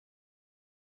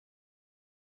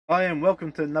Hi and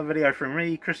welcome to another video from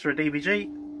me, Christopher DBG.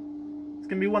 It's going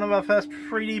to be one of our first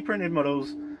 3D printed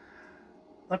models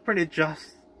I printed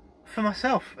just for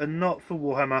myself and not for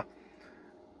Warhammer.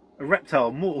 A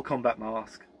Reptile Mortal Kombat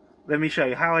mask. Let me show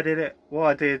you how I did it, what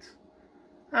I did,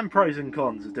 and pros and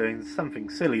cons of doing something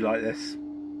silly like this.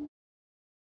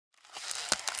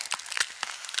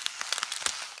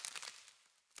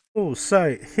 Oh,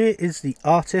 so here is the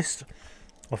artist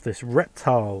of this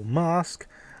Reptile mask,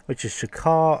 which is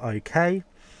Shakar OK.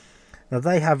 Now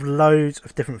they have loads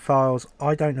of different files.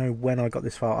 I don't know when I got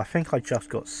this file. I think I just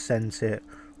got sent it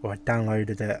or I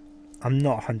downloaded it. I'm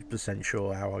not 100%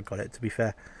 sure how I got it, to be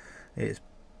fair.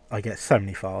 I get so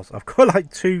many files. I've got like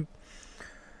 2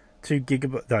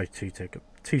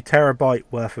 terabyte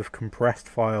worth of compressed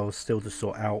files still to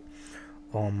sort out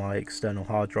on my external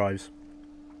hard drives.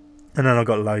 And then I've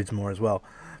got loads more as well.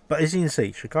 But as you can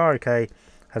see, Shakar OK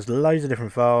has loads of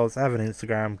different files. I have an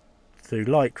Instagram to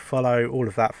like, follow, all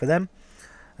of that for them.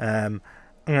 I'm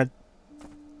going to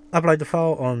upload the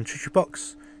file on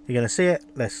ChuChuBox. You're going to see it.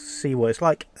 Let's see what it's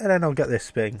like. And then I'll get this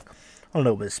spin on a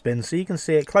little bit of spin so you can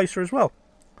see it closer as well.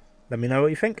 Let me know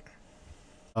what you think.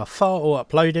 Our file all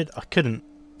uploaded. I couldn't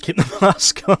keep the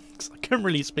mask on because I couldn't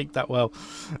really speak that well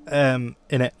in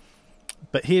it.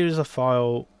 But here is a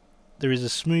file. There is a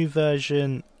smooth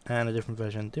version and a different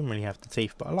version. Didn't really have the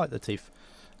teeth, but I like the teeth.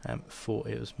 Thought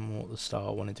it was more the style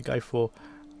I wanted to go for,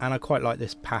 and I quite like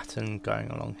this pattern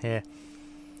going along here.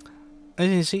 As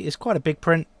you can see, it's quite a big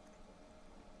print.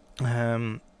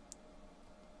 There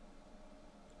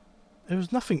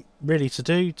was nothing really to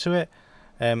do to it.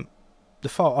 The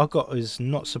file I got is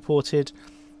not supported.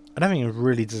 I don't think it was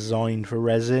really designed for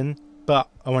resin, but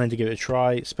I wanted to give it a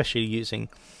try, especially using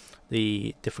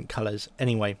the different colours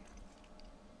anyway.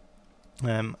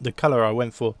 The colour I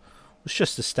went for was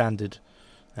just the standard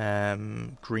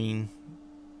green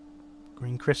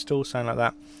crystal, something like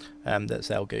that. That's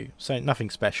Elgu, so nothing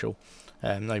special,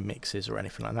 no mixes or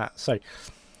anything like that. So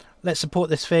let's support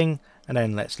this thing and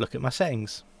then let's look at my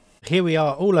settings. Here we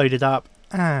are, all loaded up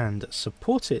and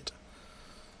supported.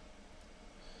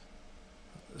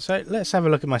 So let's have a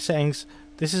look at my settings.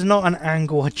 This is not an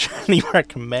angle I generally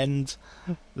recommend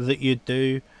that you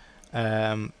do.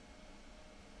 I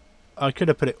could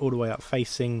have put it all the way up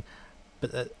facing,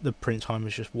 but the print time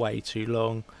was just way too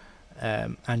long,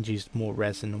 and used more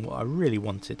resin than what I really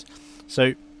wanted.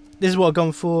 So this is what I've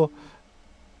gone for.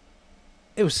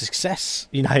 It was a success,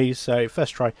 you know, so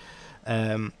first try.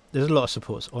 There's a lot of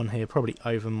supports on here, probably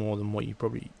over more than what you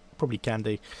probably can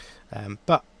do.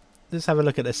 But let's have a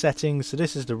look at the settings. So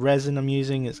this is the resin I'm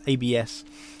using. It's ABS.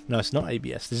 No, it's not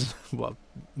ABS. This is what I've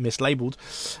mislabeled.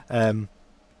 I'm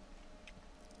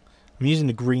using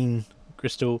the green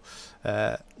crystal,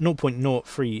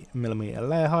 0.03mm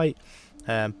layer height.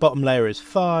 Bottom layer is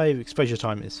 5, exposure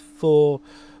time is 4,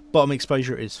 bottom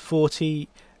exposure is 40.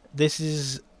 This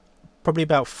is probably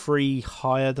about 3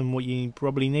 higher than what you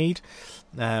probably need,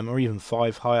 or even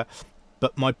 5 higher.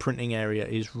 But my printing area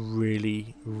is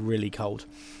really, really cold,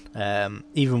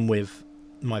 even with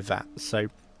my vat. So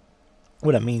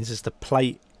what that means is the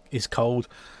plate is cold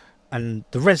and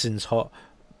the resin's hot,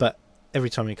 but every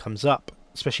time it comes up,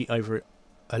 especially over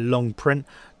a long print,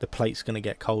 the plate's going to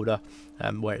get colder,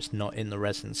 where it's not in the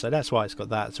resin. So that's why it's got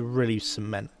that. To really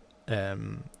cement a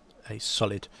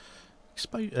solid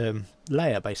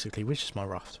layer, basically, which is my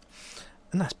raft.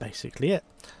 And that's basically it.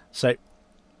 So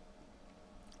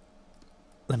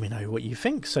let me know what you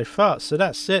think so far. So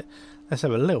that's it. Let's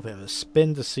have a little bit of a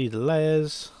spin to see the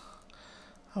layers.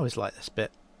 I always like this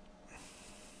bit.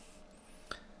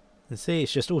 And see,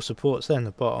 it's just all supports then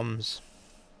the bottoms.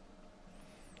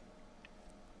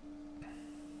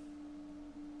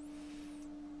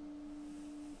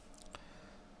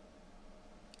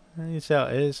 And you see how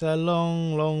it is a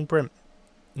long print.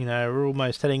 You know, we're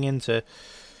almost heading into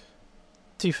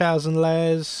 2,000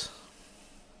 layers.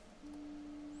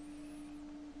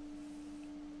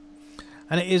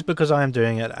 And it is because I am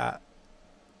doing it at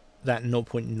that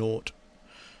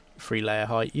 0.03 layer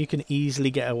height. You can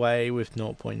easily get away with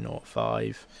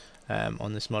 0.05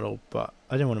 on this model, but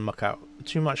I don't want to muck out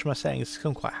too much of my settings.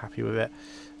 I'm quite happy with it,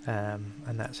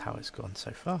 and that's how it's gone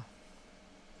so far.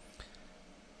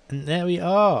 And there we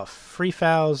are,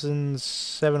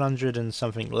 3,700 and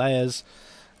something layers.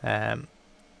 And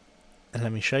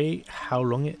let me show you how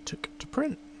long it took to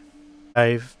print.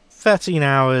 So 13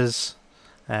 hours,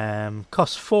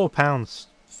 cost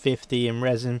 £4.50 in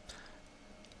resin.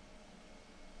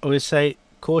 I would say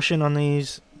caution on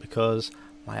these because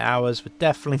my hours were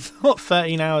definitely not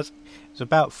 13 hours. It was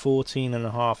about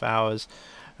 14.5 hours,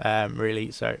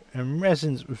 really. So, and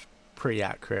resin was pretty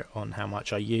accurate on how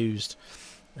much I used.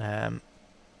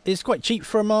 it's quite cheap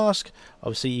for a mask.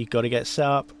 Obviously you've got to get set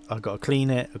up, I've got to clean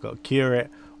it, I've got to cure it,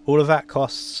 all of that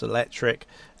costs electric.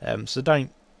 So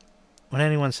don't, when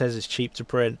anyone says it's cheap to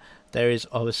print, there is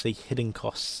obviously hidden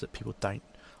costs that people don't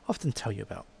often tell you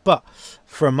about. But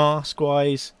for a mask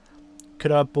wise,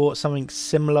 could I have bought something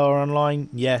similar online?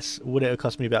 Yes. Would it have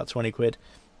cost me about 20 quid?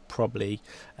 Probably,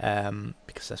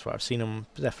 because that's where I've seen them,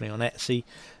 definitely on Etsy.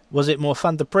 Was it more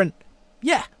fun to print?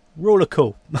 Yeah, roller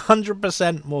cool,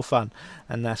 100% more fun,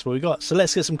 and that's what we got. So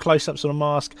let's get some close-ups on a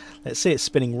mask. Let's see it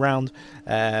spinning round.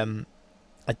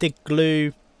 I did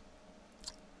glue,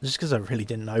 just because I really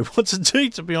didn't know what to do,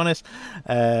 to be honest.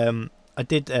 I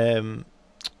did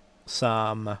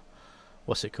some,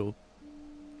 what's it called,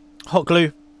 hot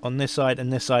glue on this side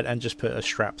and this side, and just put a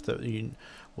strap that you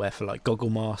wear for like goggle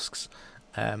masks,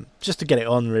 just to get it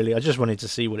on. Really, I just wanted to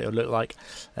see what it would look like.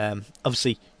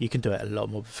 Obviously you can do it a lot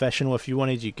more professional if you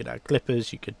wanted. You could add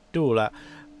clippers, you could do all that,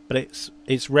 but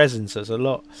it's resin, so there's a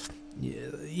lot,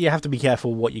 you have to be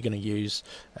careful what you're going to use,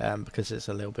 because it's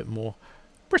a little bit more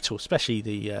brittle, especially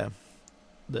the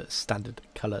standard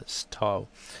colour style.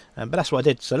 But that's what I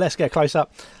did. So let's get a close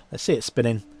up, let's see it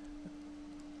spinning,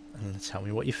 and tell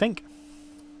me what you think.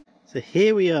 So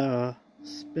here we are,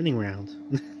 spinning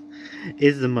round.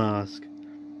 Is the mask.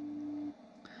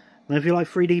 Now if you like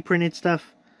 3D printed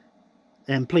stuff,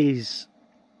 then please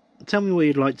tell me what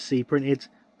you'd like to see printed.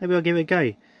 Maybe I'll give it a go.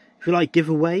 If you like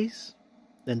giveaways,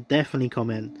 then definitely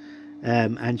comment,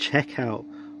 and check out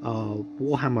our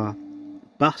Warhammer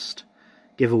bust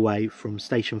giveaway from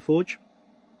Station Forge.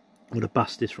 Well, the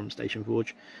bust is from Station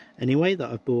Forge anyway, that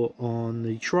I bought on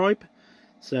the Tribe.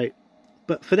 So,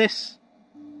 but for this,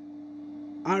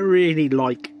 I really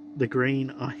like the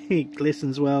green. I think it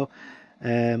glistens well.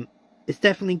 It's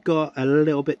definitely got a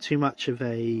little bit too much of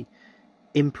a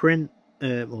imprint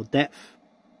or depth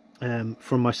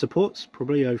from my supports,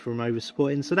 probably from over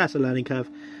supporting, so that's a learning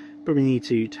curve. Probably need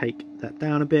to take that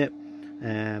down a bit.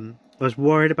 I was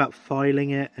worried about filing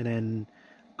it and then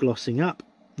glossing up.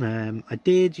 I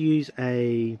did use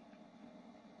a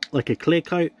clear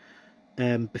coat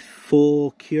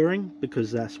before curing,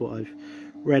 because that's what I've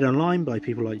read online by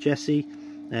people like Jesse.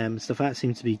 Stuff that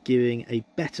seems to be giving a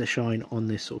better shine on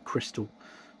this sort of crystal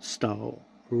style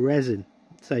resin.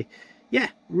 So yeah,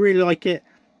 really like it.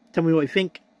 Tell me what you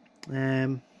think.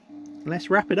 Let's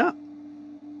wrap it up.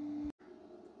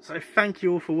 So thank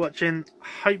you all for watching.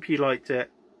 Hope you liked it.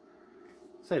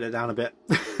 Say that down a bit.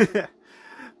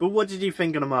 But what did you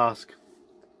think of the mask?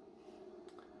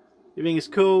 You think it's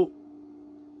cool?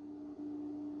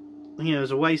 You know, it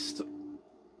was a waste.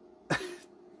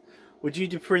 Would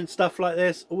you print stuff like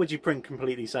this, or would you print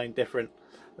completely something different?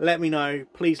 Let me know.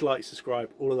 Please like, subscribe,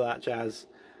 all of that jazz.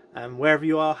 And wherever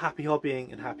you are, happy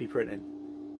hobbying and happy printing.